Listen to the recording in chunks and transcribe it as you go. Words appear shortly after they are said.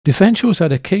Differentials are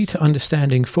the key to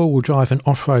understanding four-wheel drive and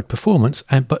off-road performance,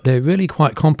 but they're really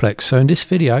quite complex. So in this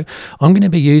video, I'm going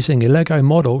to be using a Lego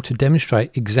model to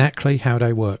demonstrate exactly how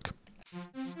they work.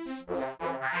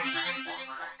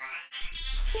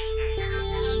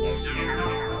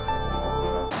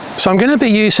 So I'm going to be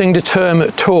using the term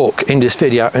torque in this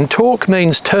video, and torque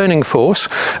means turning force,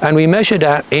 and we measure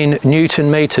that in Newton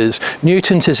meters.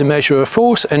 Newtons is a measure of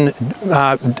force and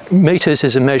meters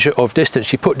is a measure of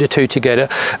distance. You put the two together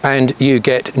and you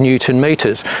get Newton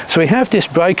meters. So we have this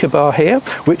breaker bar here,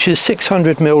 which is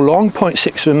 600 mil long,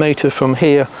 0.6 of a meter from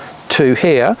here to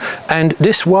here, and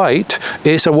this weight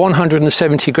is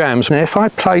 170 grams. Now if I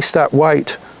place that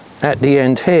weight at the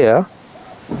end here,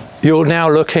 you're now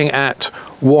looking at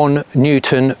 1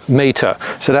 Newton meter.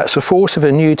 So that's a force of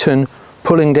a Newton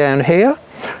pulling down here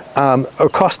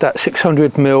across that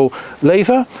 600 mil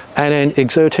lever, and then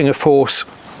exerting a force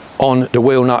on the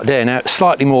wheel nut there. Now it's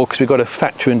slightly more because we've got to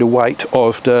factor in the weight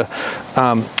of the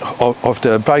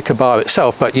breaker bar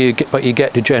itself, but you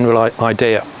get the general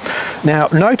idea. Now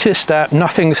notice that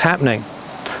nothing's happening.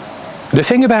 The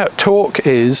thing about torque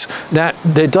is that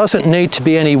there doesn't need to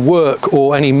be any work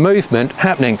or any movement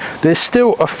happening. There's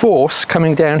still a force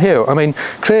coming down here. I mean,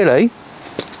 clearly,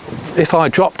 if I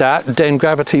drop that, then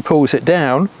gravity pulls it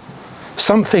down.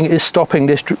 Something is stopping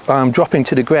this dropping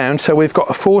to the ground, so we've got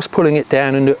a force pulling it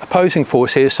down and the opposing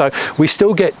force here, so we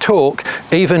still get torque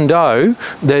even though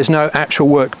there's no actual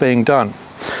work being done.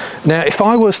 Now, if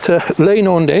I was to lean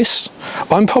on this,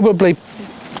 I'm probably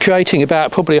creating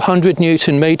about 100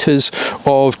 Newton meters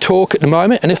of torque at the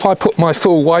moment, and if I put my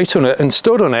full weight on it and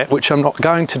stood on it, which I'm not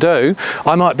going to do,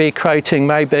 I might be creating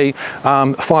maybe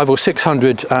 500 or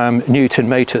 600 Newton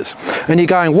meters. And you're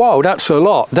going, whoa, that's a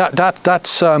lot.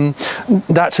 That's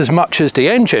as much as the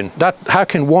engine. How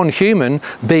can one human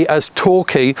be as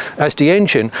torquey as the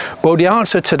engine? Well, the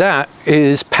answer to that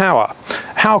is power.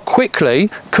 How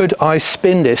quickly could I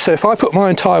spin this? So if I put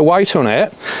my entire weight on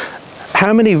it,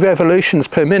 how many revolutions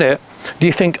per minute do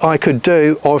you think I could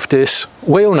do of this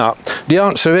wheel nut? The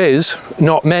answer is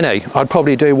not many. I'd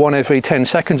probably do one every 10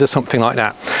 seconds or something like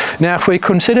that. Now, if we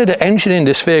consider the engine in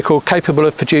this vehicle capable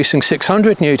of producing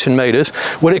 600 Newton meters,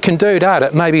 well, it can do that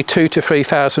at maybe 2,000 to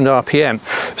 3,000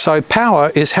 RPM. So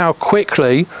power is how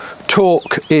quickly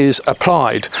torque is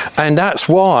applied, and that's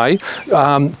why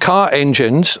car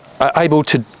engines are able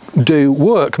to do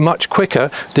work much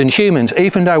quicker than humans.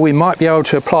 Even though we might be able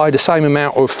to apply the same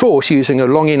amount of force using a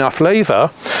long enough lever,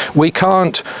 we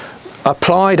can't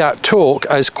apply that torque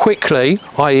as quickly,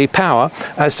 i.e. power,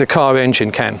 as the car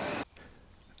engine can.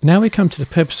 Now we come to the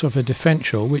purpose of a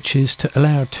differential, which is to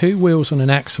allow two wheels on an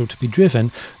axle to be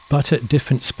driven but at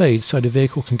different speeds so the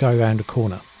vehicle can go around a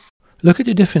corner. Look at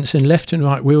the difference in left and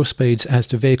right wheel speeds as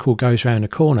the vehicle goes around a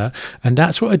corner, and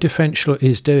that's what a differential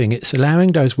is doing. It's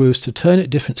allowing those wheels to turn at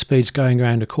different speeds going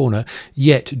around a corner,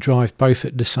 yet drive both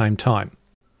at the same time.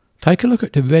 Take a look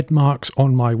at the red marks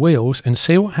on my wheels and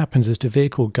see what happens as the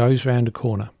vehicle goes around a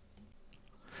corner.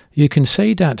 You can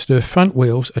see that the front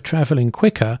wheels are travelling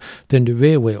quicker than the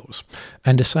rear wheels,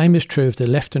 and the same is true of the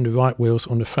left and the right wheels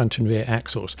on the front and rear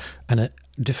axles, and a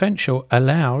differential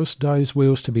allows those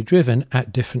wheels to be driven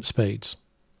at different speeds.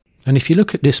 And if you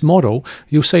look at this model,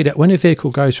 you'll see that when a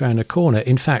vehicle goes around a corner,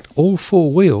 in fact all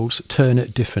four wheels turn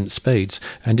at different speeds,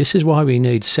 and this is why we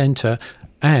need centre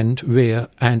and rear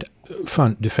and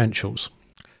front differentials.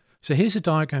 So here's a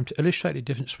diagram to illustrate the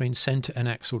difference between centre and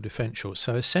axle differentials.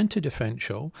 So a centre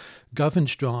differential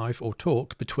governs drive or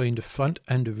torque between the front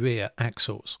and the rear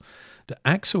axles. The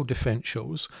axle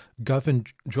differentials govern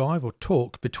drive or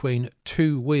torque between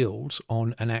two wheels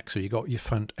on an axle. You've got your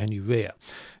front and your rear.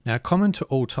 Now, common to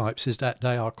all types is that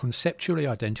they are conceptually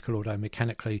identical, although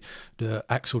mechanically the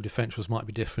axle differentials might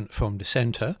be different from the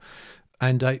centre.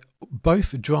 And they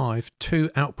both drive two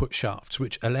output shafts,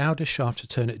 which allow the shaft to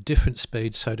turn at different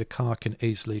speeds so the car can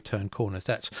easily turn corners.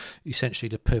 That's essentially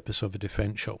the purpose of a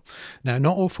differential. Now,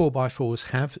 not all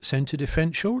 4x4s have centre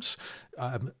differentials.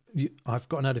 I've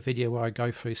got another video where I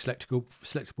go through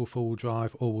selectable four-wheel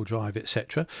drive, all-wheel drive,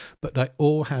 etc. But they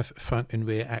all have front and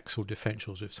rear axle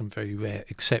differentials with some very rare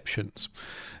exceptions.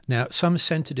 Now, some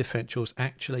centre differentials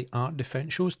actually aren't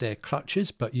differentials, they're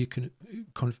clutches, but you can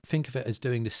think of it as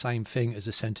doing the same thing as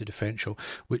a centre differential,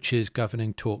 which is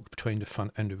governing torque between the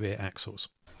front and the rear axles.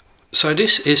 So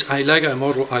this is a Lego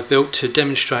model I built to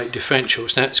demonstrate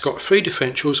differentials. Now it's got three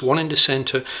differentials, one in the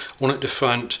centre, one at the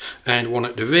front and one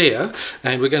at the rear,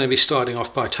 and we're going to be starting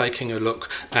off by taking a look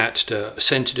at the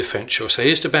centre differential. So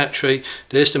here's the battery,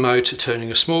 there's the motor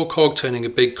turning a small cog, turning a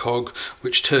big cog,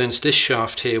 which turns this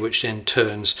shaft here, which then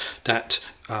turns that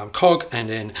cog and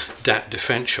then that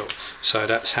differential. So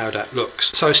that's how that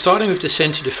looks. So starting with the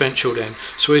center differential then,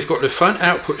 so we've got the front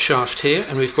output shaft here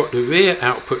and we've got the rear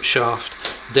output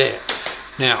shaft there.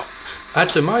 Now at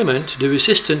the moment the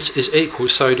resistance is equal,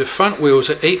 so the front wheels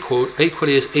are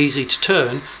equally as easy to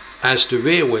turn as the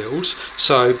rear wheels.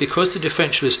 So because the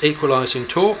differential is equalizing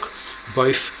torque,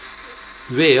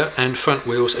 both rear and front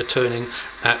wheels are turning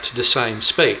at the same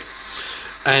speed,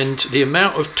 and the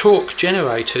amount of torque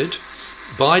generated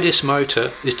by this motor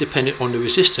is dependent on the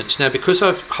resistance. Now because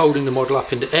I'm holding the model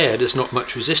up in the air, there's not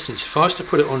much resistance. If I was to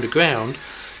put it on the ground,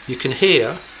 you can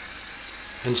hear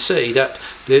and see that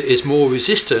there is more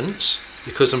resistance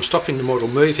because I'm stopping the model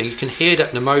moving. You can hear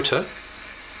that the motor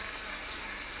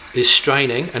is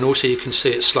straining, and also you can see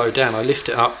it slow down. I lift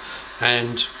it up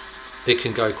and it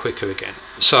can go quicker again.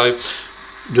 So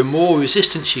the more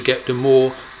resistance you get, the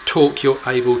more torque you're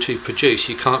able to produce.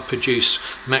 You can't produce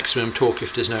maximum torque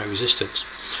if there's no resistance.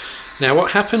 Now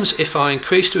what happens if I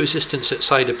increase the resistance at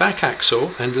say the back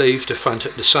axle and leave the front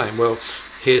at the same? Well,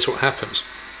 here's what happens.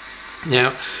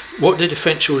 Now what the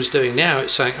differential is doing now,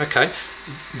 it's saying, okay,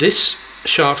 this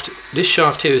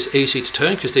shaft here is easy to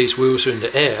turn because these wheels are in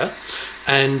the air,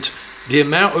 and the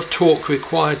amount of torque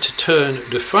required to turn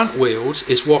the front wheels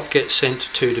is what gets sent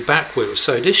to the back wheels.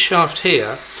 So this shaft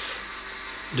here,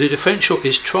 the differential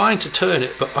is trying to turn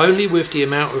it, but only with the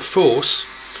amount of force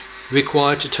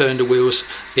required to turn the wheels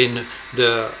in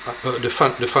the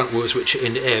front wheels, which are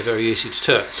in the air, very easy to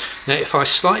turn. Now if I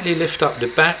slightly lift up the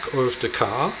back of the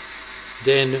car,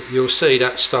 then you'll see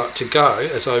that start to go.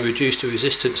 As I reduce the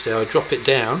resistance there, I drop it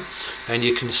down and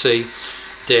you can see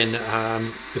then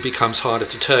it becomes harder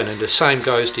to turn, and the same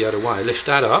goes the other way. Lift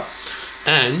that up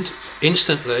and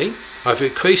instantly I've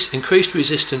increased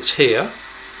resistance here,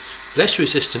 less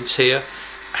resistance here.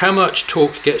 How much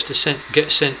torque gets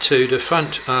sent to the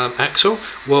front axle?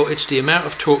 Well, it's the amount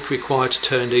of torque required to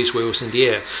turn these wheels in the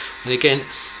air. And again,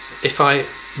 if I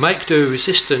make the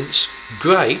resistance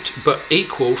great but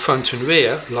equal front and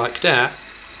rear like that,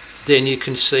 then you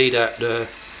can see that the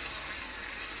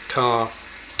car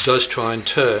does try and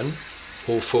turn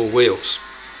all four wheels.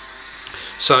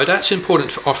 So that's important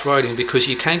for off-roading, because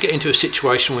you can get into a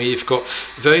situation where you've got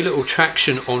very little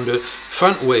traction on the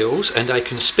front wheels and they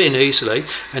can spin easily,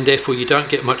 and therefore you don't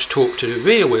get much torque to the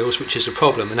rear wheels, which is a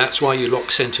problem, and that's why you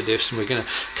lock center diffs, and we're going to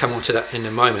come on to that in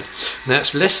a moment. And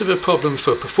that's less of a problem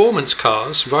for performance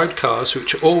cars, road cars,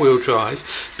 which are all-wheel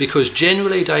drive, because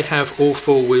generally they have all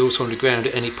four wheels on the ground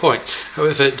at any point.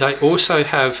 However, they also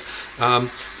have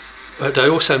they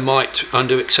also might,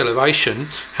 under acceleration,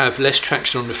 have less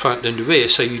traction on the front than the rear,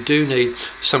 so you do need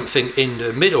something in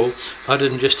the middle other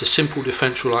than just a simple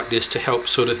differential like this to help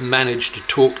sort of manage the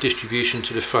torque distribution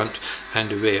to the front and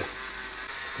the rear.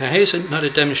 Now here's another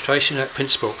demonstration of that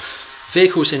principle.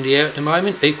 Vehicles in the air at the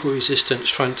moment, equal resistance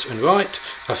front and right,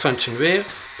 front and rear.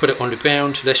 Put it on the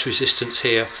ground, less resistance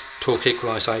here, torque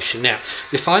equalization. Now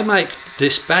if I make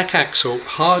this back axle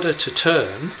harder to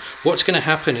turn, what's going to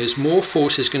happen is more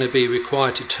force is going to be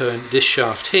required to turn this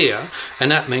shaft here,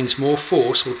 and that means more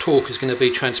force or torque is going to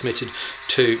be transmitted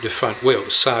to the front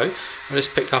wheels. So I'll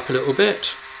just pick up a little bit,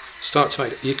 start to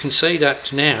make, you can see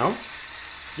that now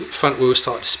the front wheels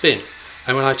start to spin,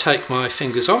 and when I take my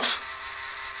fingers off,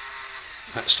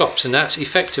 that stops, and that's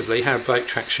effectively how brake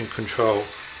traction control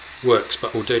works,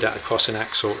 but we'll do that across an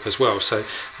axle as well. So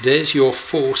there's your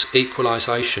force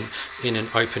equalization in an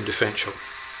open differential.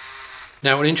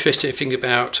 Now an interesting thing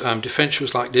about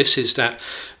differentials like this is that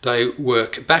they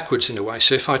work backwards in a way.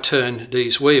 So if I turn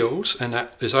these wheels and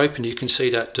that is open, you can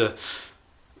see that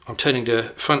I'm turning the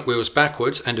front wheels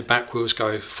backwards and the back wheels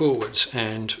go forwards,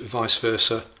 and vice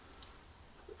versa,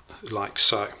 like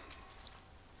so.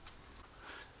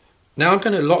 Now I'm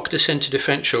going to lock the center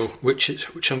differential, which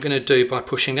I'm going to do by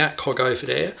pushing that cog over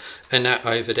there and that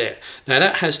over there. Now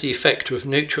that has the effect of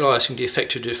neutralizing the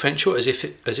effect of the differential as if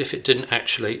it didn't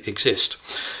actually exist.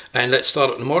 And let's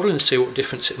start up the model and see what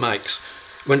difference it makes.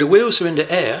 When the wheels are in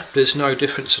the air, there's no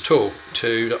difference at all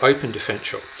to the open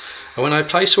differential. And when I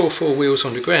place all four wheels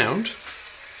on the ground,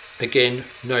 again,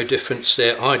 no difference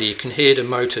there either. You can hear the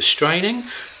motor straining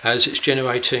as it's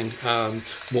generating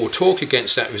more torque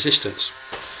against that resistance.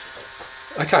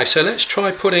 Okay, so let's try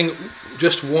putting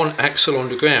just one axle on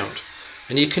the ground,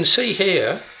 and you can see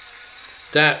here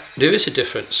that there is a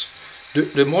difference.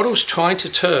 The model's trying to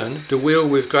turn the wheel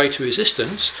with greater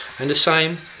resistance, and the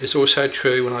same is also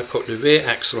true when I put the rear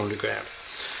axle on the ground.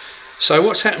 So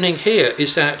what's happening here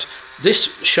is that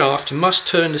this shaft must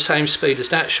turn the same speed as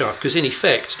that shaft, because in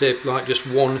effect they're like just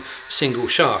one single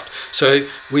shaft. So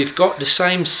we've got the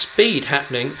same speed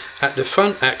happening at the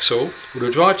front axle, or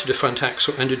the drive to the front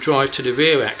axle, and the drive to the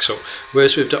rear axle.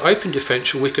 Whereas with the open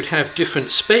differential we could have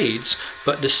different speeds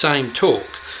but the same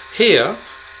torque. Here,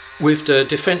 with the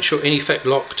differential in effect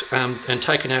locked and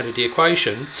taken out of the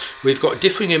equation, we've got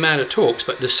differing amount of torques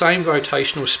but the same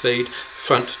rotational speed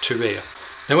front to rear.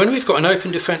 Now when we've got an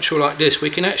open differential like this, we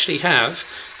can actually have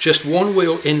just one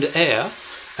wheel in the air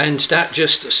and that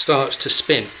just starts to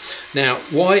spin. Now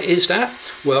why is that?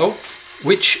 Well,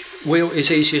 which wheel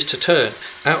is easiest to turn?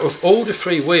 Out of all the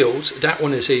three wheels, that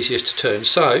one is easiest to turn.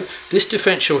 So this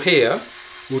differential here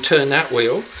will turn that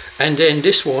wheel, and then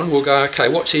this one will go,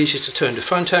 okay, what's easiest to turn, the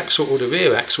front axle or the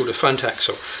rear axle? The front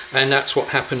axle. And that's what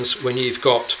happens when you've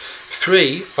got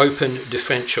three open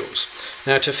differentials.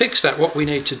 Now to fix that, what we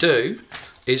need to do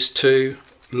is to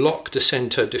lock the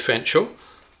center differential,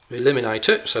 eliminate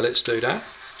it, so let's do that.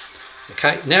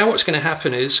 Okay, now what's going to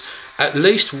happen is at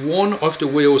least one of the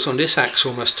wheels on this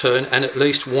axle must turn and at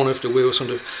least one of the wheels on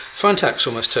the front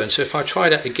axle must turn. So if I try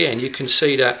that again, you can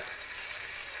see that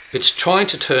it's trying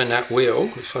to turn that wheel.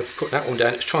 If I put that one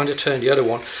down, it's trying to turn the other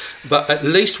one, but at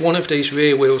least one of these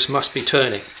rear wheels must be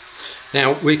turning.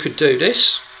 Now we could do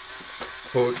this,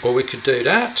 or we could do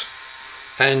that,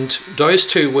 and those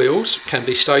two wheels can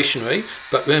be stationary,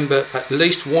 but remember at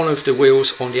least one of the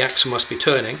wheels on the axle must be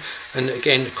turning. And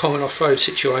again, the common off-road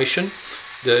situation,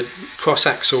 the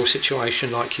cross-axle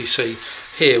situation like you see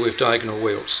here with diagonal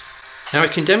wheels. Now I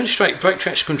can demonstrate brake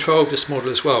traction control of this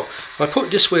model as well. If I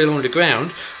put this wheel on the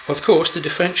ground, of course the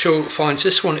differential finds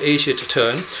this one easier to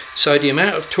turn, so the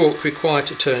amount of torque required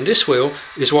to turn this wheel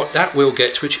is what that wheel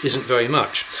gets, which isn't very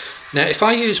much. Now if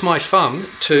I use my thumb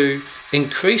to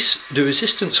increase the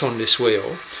resistance on this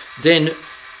wheel, then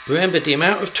remember the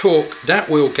amount of torque that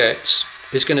wheel gets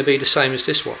is going to be the same as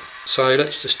this one. So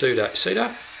let's just do that. See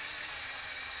that?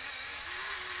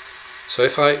 So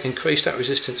if I increase that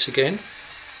resistance again,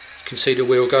 you can see the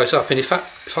wheel goes up, and if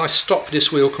I stop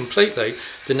this wheel completely,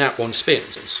 then that one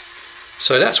spins.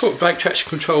 So that's what brake traction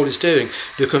control is doing.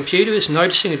 The computer is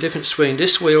noticing a difference between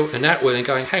this wheel and that wheel and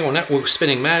going, hang on, that wheel's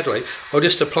spinning madly, I'll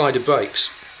just apply the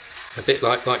brakes. A bit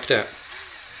like that.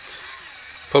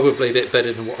 Probably a bit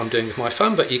better than what I'm doing with my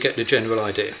thumb, but you get the general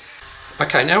idea.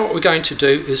 Okay, now what we're going to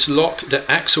do is lock the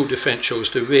axle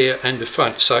differentials, the rear and the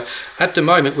front. So at the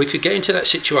moment we could get into that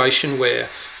situation where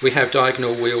we have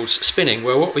diagonal wheels spinning.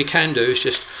 Well, what we can do is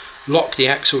just lock the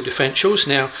axle differentials.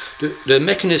 Now the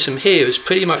mechanism here is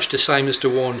pretty much the same as the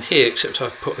one here, except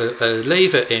I've put a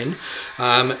lever in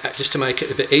just to make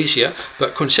it a bit easier,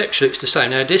 but conceptually it's the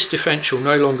same. Now this differential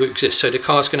no longer exists, so the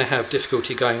car's going to have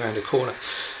difficulty going around the corner.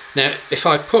 Now if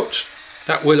I put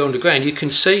that wheel on the ground, you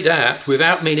can see that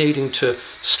without me needing to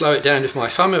slow it down with my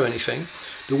thumb or anything,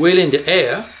 the wheel in the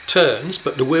air turns,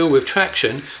 but the wheel with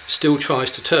traction still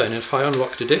tries to turn. And if I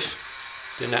unlock the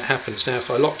diff, then that happens. Now if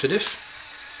I lock the diff,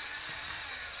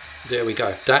 there we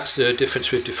go. That's the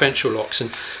difference with differential locks.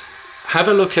 And have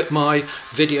a look at my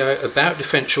video about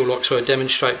differential locks where I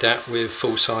demonstrate that with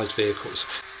full-size vehicles.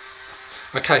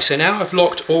 Okay, so now I've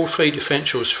locked all three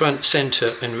differentials, front, centre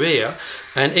and rear,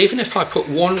 and even if I put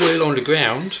one wheel on the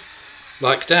ground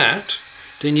like that,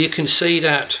 then you can see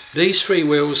that these three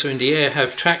wheels are in the air,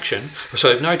 have traction, so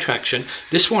have no traction.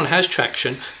 This one has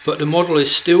traction, but the model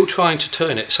is still trying to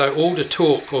turn it, so all the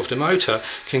torque of the motor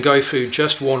can go through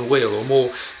just one wheel, or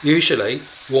more usually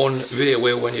one rear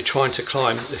wheel when you're trying to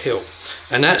climb the hill.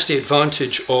 And that's the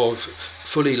advantage of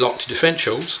fully locked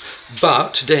differentials,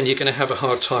 but then you're going to have a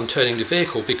hard time turning the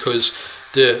vehicle because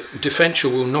the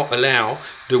differential will not allow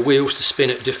the wheels to spin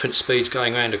at different speeds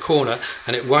going around a corner,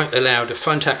 and it won't allow the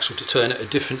front axle to turn at a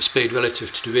different speed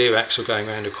relative to the rear axle going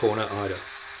around a corner either.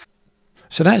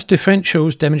 So that's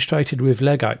differentials demonstrated with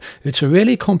Lego. It's a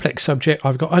really complex subject.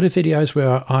 I've got other videos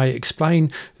where I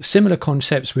explain similar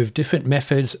concepts with different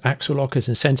methods, axle lockers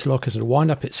and center lockers and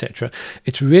wind-up, etc.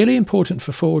 It's really important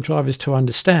for four-wheel drivers to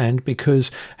understand,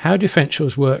 because how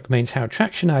differentials work means how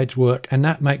traction aids work, and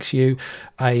that makes you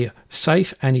a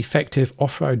safe and effective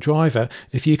off-road driver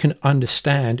if you can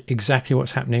understand exactly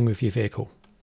what's happening with your vehicle.